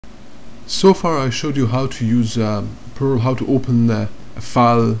So far I showed you how to use Perl, how to open a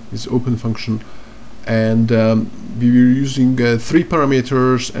file, this open function, and we were using 3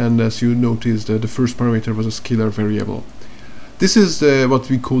 parameters, and as you noticed the first parameter was a scalar variable. This is what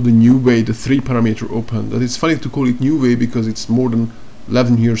we call the new way, the 3 parameter open. That it's funny to call it new way because it's more than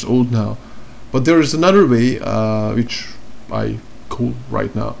 11 years old now, but there is another way which I call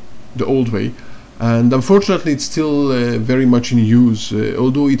right now the old way, and unfortunately it's still very much in use,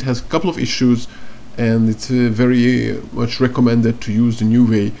 although it has a couple of issues, and it's very much recommended to use the new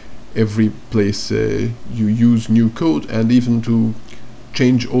way every place you use new code, and even to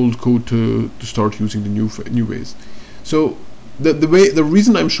change old code to start using the new ways. So the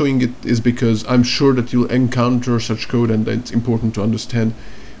reason I'm showing it is because I'm sure that you'll encounter such code, and it's important to understand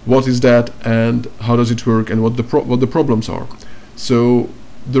what is that and how does it work and what the problems are. So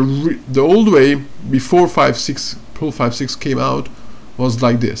the old way before Perl 5.6 came out was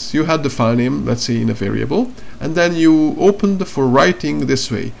like this. You had the file name, let's say, in a variable, and then you opened for writing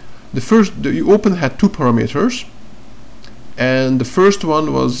this way. You open had 2 parameters, and the first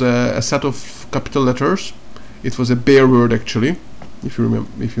one was a set of capital letters. It was a bare word, actually, if you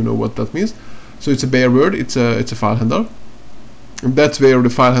remember, if you know what that means. So it's a bare word. It's a file handler, and that's where the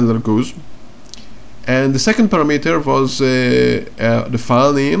file handler goes. And the second parameter was the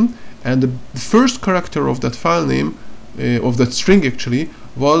file name, and the first character of that file name, of that string actually,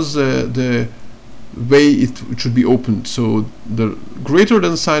 was the way it should be opened. So the greater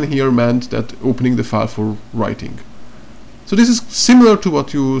than sign here meant that opening the file for writing. So this is similar to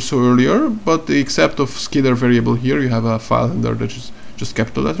what you saw earlier, but except of scalar variable, here you have a file handler that is just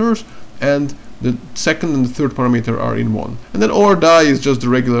capital letters, and the second and the third parameter are in one. And then or die is just the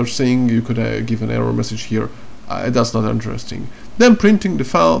regular thing. You could give an error message here. That's not interesting. Then printing the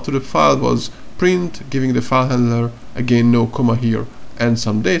file to the file was print, giving the file handler, again no comma here, and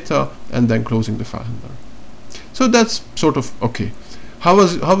some data, and then closing the file handler. So that's sort of okay. How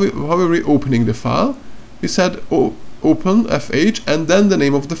are we opening the file? We said open fh and then the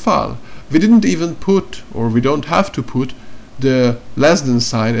name of the file. We didn't even put, or we don't have to put, the less than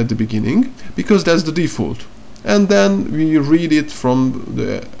sign at the beginning, because that's the default, and then we read it from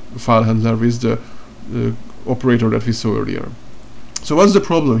the file handler with the operator that we saw earlier. So what's the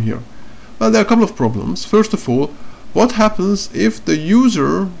problem here? Well, there are a couple of problems. First of all, what happens if the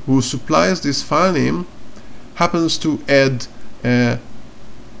user who supplies this file name happens to add a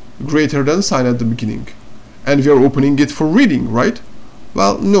greater than sign at the beginning, and we are opening it for reading, right?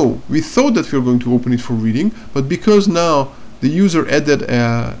 Well, no, we thought that we were going to open it for reading, but because now the user added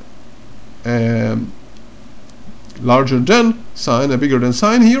a larger than sign, a bigger than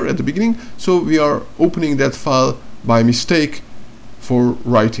sign here at the beginning, so we are opening that file by mistake for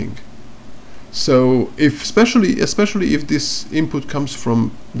writing. So especially if this input comes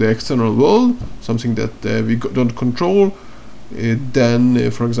from the external world, something that we don't control,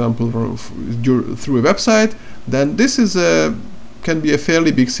 then for example through a website, then this is can be a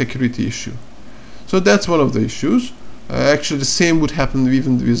fairly big security issue. So that's one of the issues. Actually the same would happen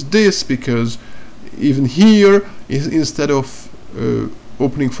even with this, because even here instead of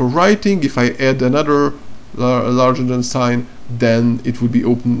opening for writing, if I add another larger than sign, then it would be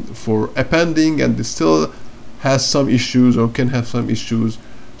open for appending, and it still has some issues, or can have some issues,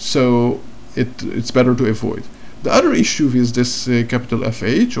 so it's better to avoid. The other issue is this capital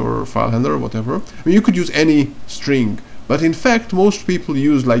FH or file handler or whatever. I mean, you could use any string, but in fact most people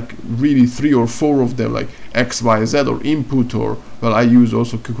use like really 3 or 4 of them, like X, Y, Z, or input, or well, I use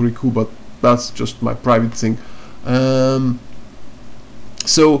also Kukuriku, but that's just my private thing.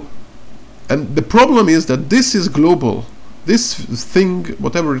 So, and the problem is that this is global. This thing,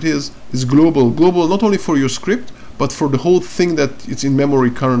 whatever it is global not only for your script, but for the whole thing that it's in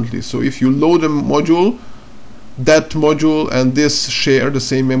memory currently. So if you load a module, that module and this share the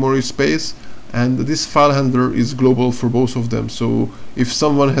same memory space, and this file handler is global for both of them. So if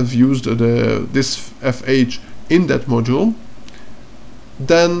someone has used this FH in that module,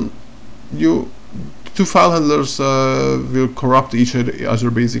 then two file handlers will corrupt each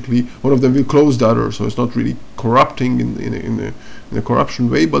other. Basically, one of them will close the other, so it's not really corrupting in a corruption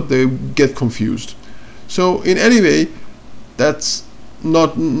way, but they get confused. So in any way, that's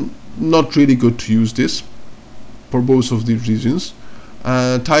not really good to use this for both of these reasons.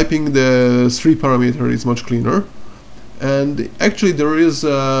 Typing the 3 parameter is much cleaner, and actually there is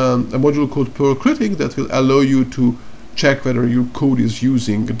a module called Perl Critic that will allow you to check whether your code is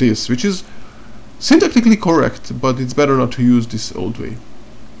using this, which is syntactically correct, but it's better not to use this old way.